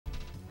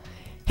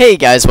Hey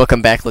guys,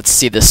 welcome back. Let's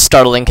see the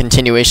startling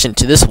continuation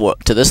to this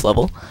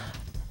level.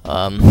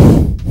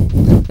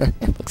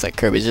 Looks like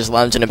Kirby's just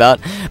lounging about,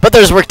 but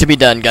there's work to be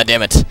done. God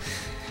damn it!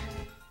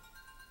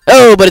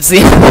 Oh, but it's the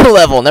end of the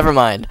level. Never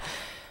mind.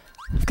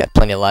 I've got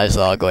plenty of lives,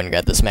 so I'll go ahead and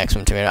grab this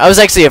maximum tomato. I was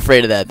actually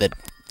afraid of that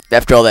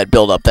after all that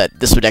build-up,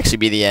 that this would actually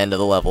be the end of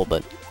the level,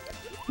 but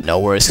no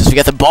worries, because we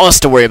got the boss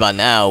to worry about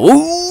now.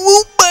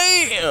 Ooh,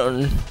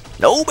 man!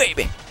 No,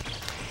 baby.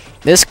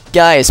 This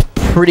guy is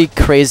pretty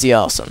crazy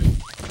awesome.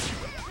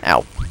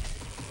 Ow.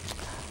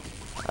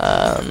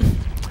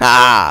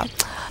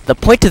 The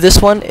point to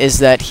this one is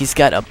that he's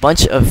got a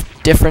bunch of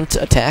different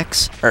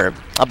attacks, or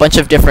a bunch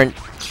of different,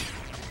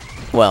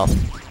 well,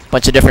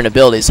 bunch of different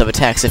abilities of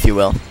attacks, if you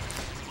will.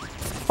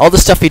 All the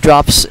stuff he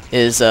drops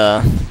is,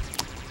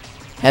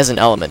 has an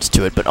element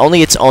to it, but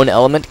only its own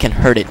element can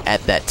hurt it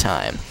at that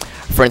time.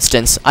 For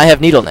instance, I have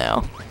Needle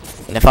now,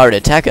 and if I were to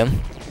attack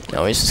him,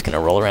 no, he's just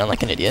gonna roll around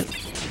like an idiot.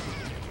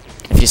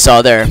 If you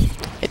saw there,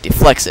 it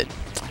deflects it.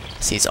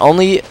 So he's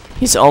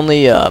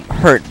only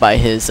hurt by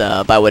his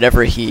by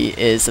whatever he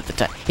is at the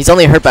time. He's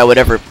only hurt by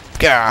whatever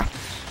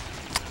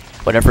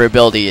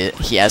ability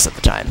he has at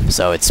the time.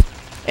 So it's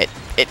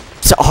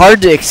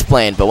hard to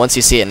explain, but once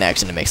you see it in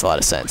action, it makes a lot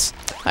of sense.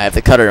 I have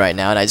the cutter right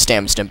now, and I just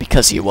damaged him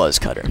because he was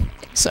cutter.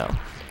 So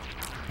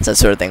it's that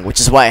sort of thing, which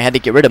is why I had to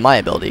get rid of my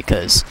ability,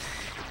 because,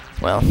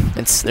 well,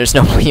 there's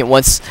no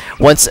once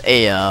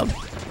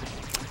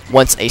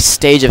a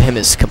stage of him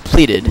is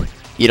completed,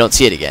 you don't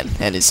see it again,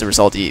 and as a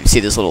result, you see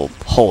these little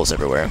holes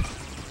everywhere.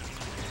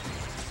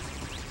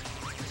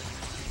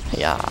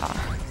 Yeah.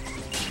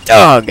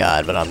 Oh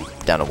god, but I'm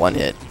down to one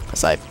hit,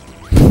 as I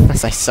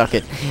suck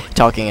at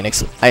talking and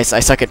I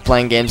suck at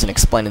playing games and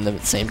explaining them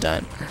at the same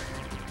time.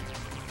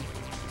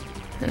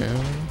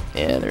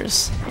 Yeah,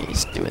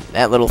 he's doing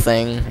that little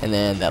thing and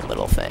then that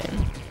little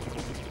thing.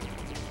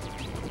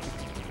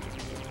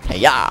 Hey,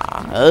 yeah.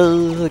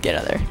 Oh, get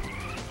out of there.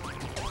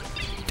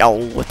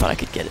 Oh, I thought I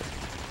could get it.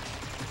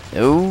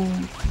 Oh.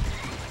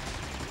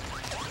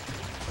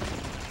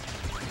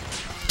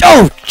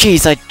 Oh,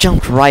 jeez, I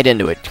jumped right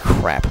into it.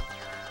 Crap.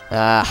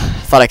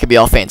 Thought I could be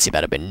all fancy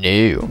about it, but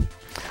no.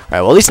 Alright,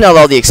 well, at least now that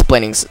all the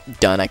explaining's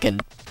done, I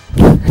can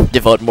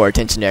devote more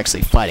attention to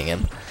actually fighting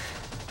him.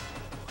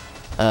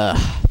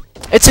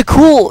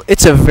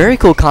 It's a very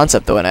cool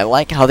concept, though, and I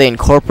like how they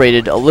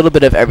incorporated a little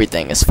bit of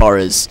everything as far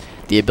as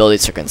the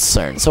abilities are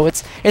concerned. So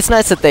it's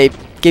nice that they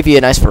give you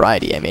a nice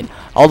variety. I mean,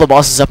 all the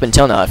bosses up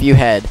until now, if you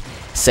had,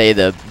 say,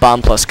 the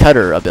bomb plus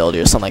cutter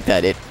ability or something like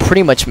that, it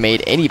pretty much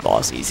made any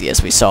boss easy,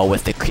 as we saw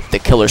with the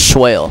killer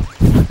Schwale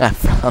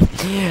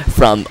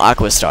from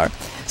Aquastar.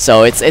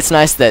 So it's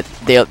nice that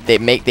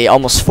they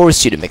almost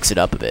force you to mix it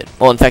up a bit.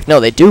 Well, in fact, no,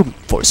 they do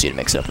force you to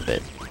mix it up a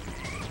bit.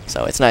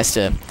 So it's nice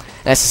to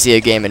see a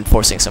game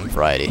enforcing some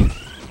variety.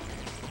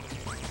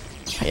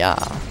 Yeah.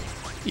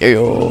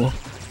 Yo.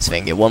 So if I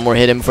can get one more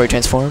hit in before he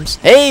transforms.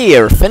 Hey,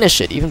 or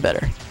finish it, even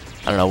better.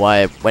 I don't know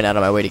why I went out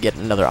of my way to get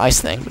another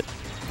ice thing, but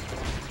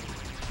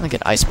I'll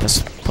get ice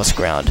plus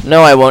ground.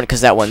 No, I won't,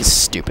 because that one's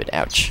stupid.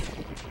 Ouch.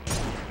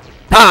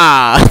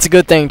 Ah! It's a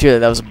good thing, too,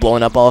 that was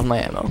blowing up all of my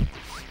ammo.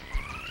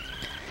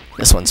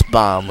 This one's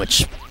bomb,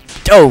 which is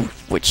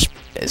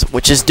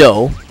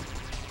dough.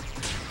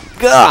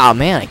 Ah,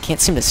 man, I can't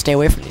seem to stay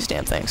away from these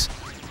damn things.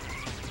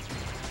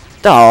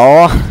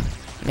 Oh,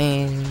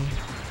 man,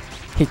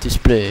 hate this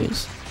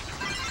place.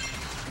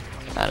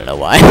 I don't know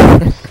why.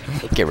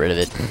 Get rid of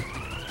it.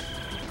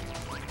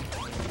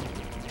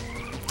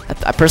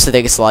 I personally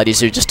think it's a lot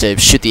easier just to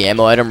shoot the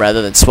ammo at him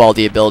rather than swallow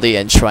the ability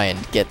and try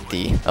and get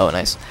the... Oh,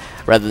 nice.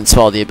 Rather than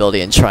swallow the ability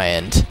and try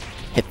and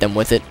hit them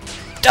with it.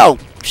 Oh,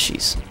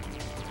 jeez.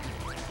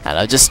 I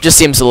don't know, just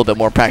seems a little bit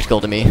more practical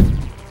to me.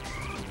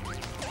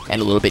 And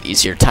a little bit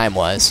easier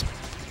time-wise.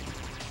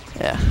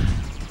 Yeah.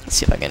 Let's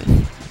see if I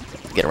can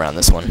get around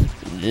this one.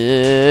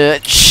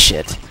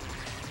 Shit.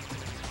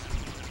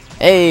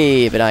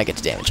 Hey, but I get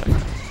to damage him.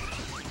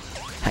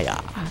 Hiya.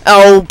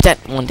 Oh, that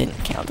one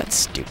didn't count. That's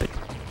stupid.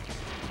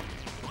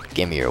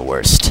 Give me your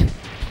worst.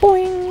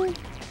 Boing.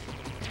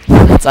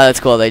 That's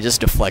cool. They just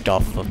deflect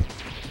off of them.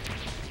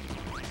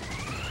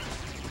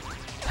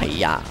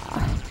 Hiya.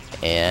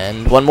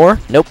 And one more?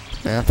 Nope.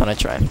 I thought I'd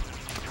try.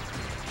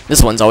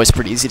 This one's always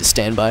pretty easy to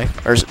stand by,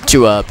 or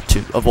to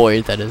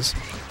avoid, that is.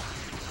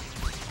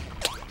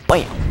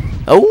 Bam!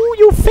 Oh,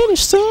 you're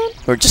finished, son!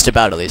 Or just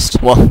about, at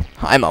least. Well,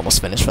 I'm almost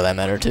finished, for that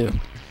matter, too.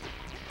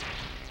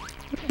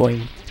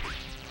 Boing.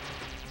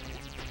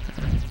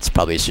 It's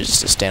probably easier just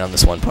to stand on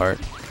this one part.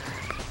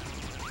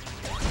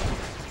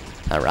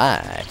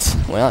 Alright.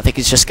 Well, I think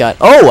he's just got...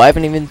 Oh, I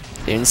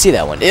didn't see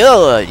that one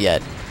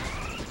yet.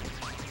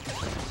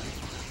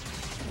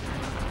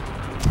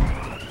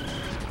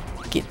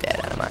 Get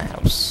that out of my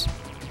house.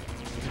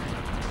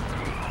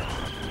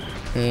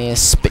 Yeah,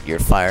 spit your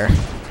fire.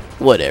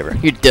 Whatever,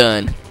 you're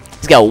done.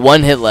 He's got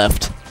one hit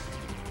left.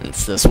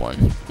 It's this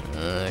one.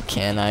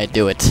 Can I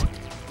do it?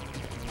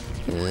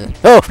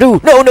 Oh, no!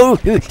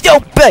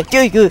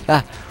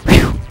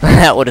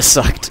 That would have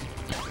sucked.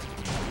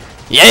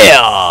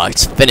 Yeah,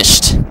 it's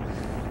finished.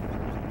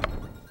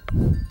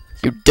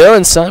 You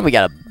done, son? We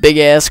got a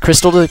big-ass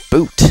crystal to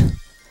boot.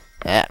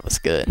 That was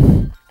good.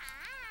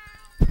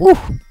 Whew.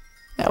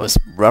 That was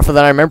rougher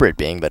than I remember it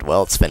being, but,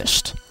 well, it's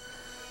finished.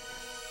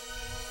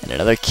 And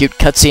another cute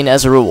cutscene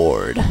as a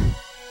reward.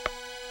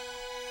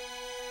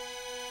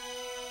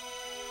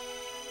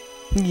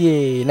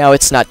 Yay. Now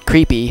it's not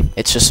creepy.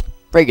 It's just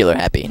regular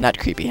happy, not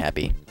creepy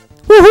happy.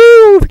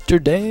 Woohoo! Victor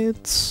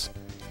dance.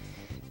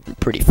 And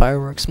pretty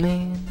fireworks,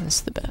 man.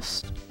 That's the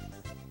best.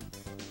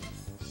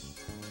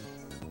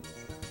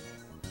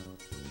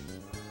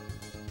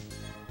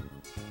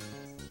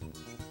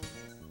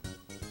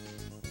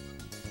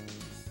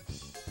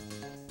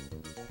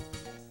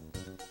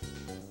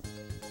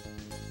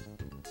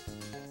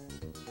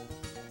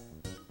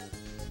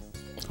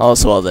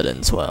 Also, all that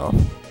ends well.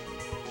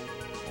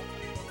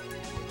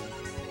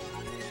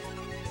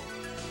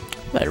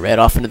 I ran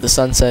off into the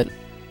sunset,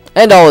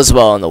 and all is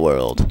well in the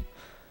world.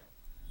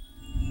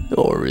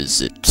 Or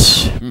is it?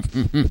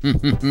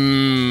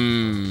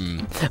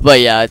 But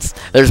yeah,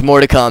 there's more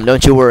to come.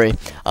 Don't you worry.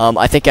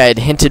 I think I had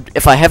hinted.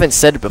 If I haven't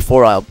said it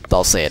before,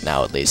 I'll say it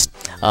now at least.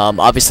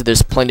 Obviously,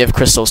 there's plenty of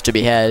crystals to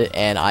be had,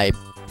 and I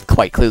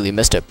quite clearly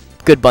missed a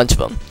good bunch of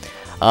them.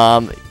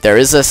 There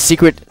is a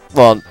secret.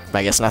 Well,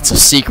 I guess not so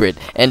secret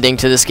ending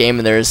to this game,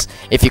 and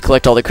if you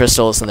collect all the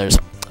crystals, then there's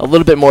a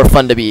little bit more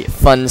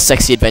fun,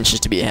 sexy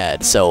adventures to be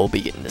had. So we'll be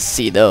getting to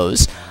see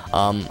those,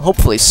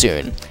 hopefully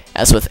soon.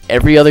 As with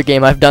every other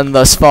game I've done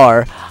thus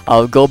far,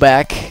 I'll go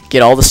back,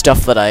 get all the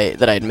stuff that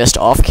I'd missed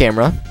off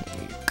camera,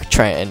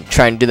 try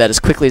and do that as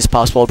quickly as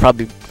possible.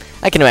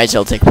 I can imagine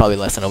it'll take probably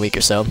less than a week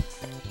or so.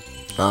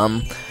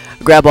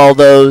 Grab all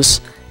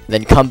those.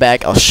 Then come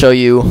back. I'll show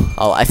you.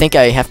 I think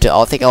all I have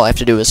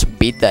to do is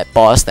beat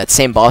that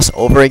same boss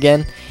over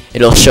again.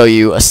 It'll show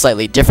you a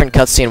slightly different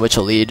cutscene, which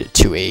will lead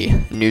to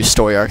a new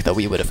story arc that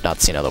we would have not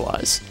seen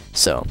otherwise.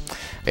 So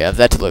we have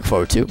that to look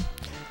forward to.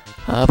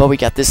 But we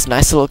got this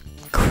nice little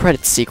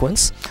credit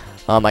sequence.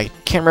 I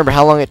can't remember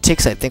how long it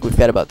takes. I think we've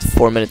got about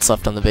 4 minutes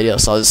left on the video,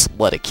 so I'll just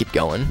let it keep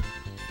going.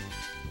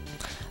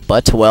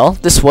 But well,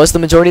 this was the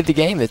majority of the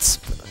game. It's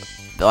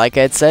like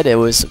I had said, it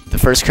was the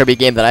first Kirby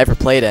game that I ever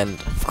played,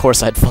 and of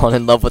course I'd fallen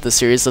in love with the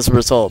series as a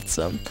result.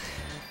 So,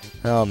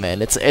 oh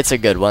man, it's a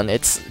good one.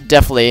 It's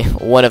definitely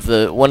one of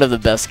the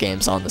best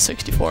games on the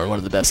 64, and one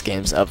of the best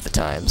games of the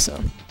time.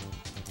 So,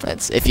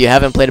 if you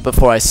haven't played it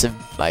before, I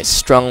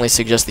strongly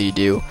suggest that you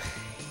do.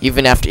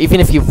 Even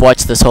if you've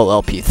watched this whole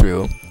LP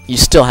through, you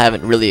still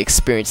haven't really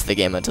experienced the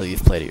game until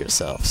you've played it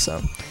yourself.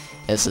 So,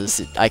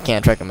 I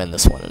can't recommend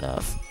this one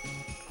enough.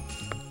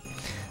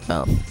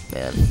 Oh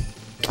man.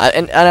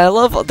 And I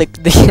love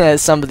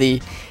some of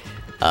the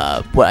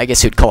what I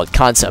guess you'd call it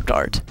concept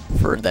art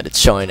that it's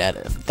showing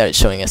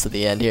us at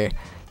the end here.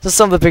 So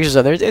some of the pictures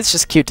are there. It's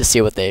just cute to see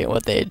what they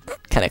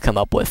kind of come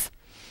up with.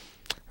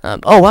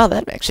 Oh wow,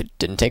 that actually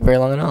didn't take very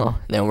long at all.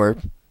 And then we're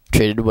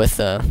treated with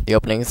the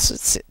opening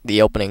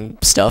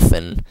stuff,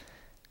 and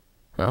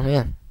well,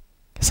 yeah,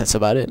 guess that's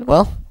about it.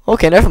 Well,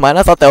 okay, never mind.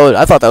 I thought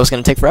that was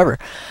gonna take forever.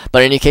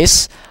 But in any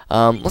case,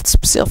 let's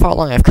see how far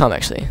along I've come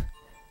actually.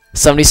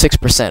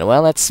 76%.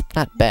 Well, that's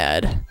not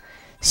bad.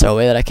 So a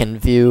way that I can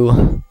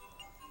view.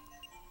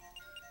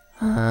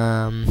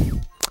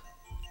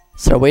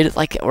 Is there a way to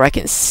where I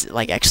can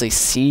actually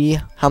see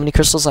how many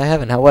crystals I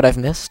have and what I've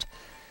missed?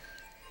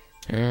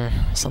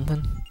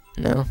 Something?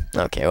 No?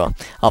 Okay, well,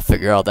 I'll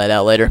figure all that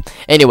out later.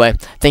 Anyway,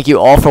 thank you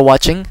all for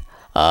watching.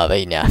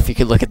 But yeah, if you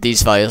could look at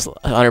these values,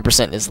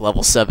 100% is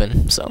level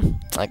 7. So,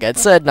 like I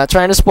said, not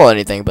trying to spoil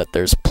anything, but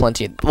there's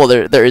plenty. Well,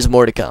 there is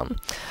more to come.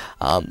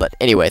 But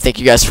anyway, thank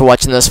you guys for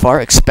watching this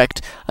far.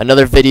 Expect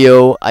another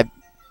video. I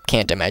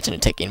can't imagine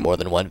it taking more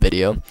than one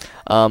video.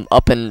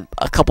 Up in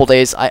a couple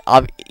days,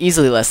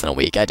 easily less than a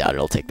week. I doubt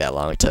it'll take that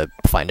long to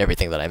find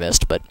everything that I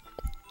missed, but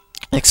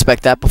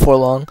expect that before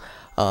long.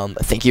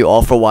 Thank you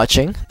all for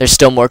watching. There's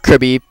still more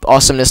Kirby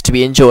awesomeness to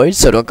be enjoyed,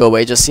 so don't go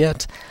away just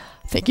yet.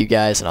 Thank you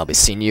guys, and I'll be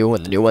seeing you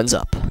when the new one's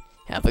up.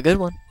 Have a good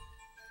one.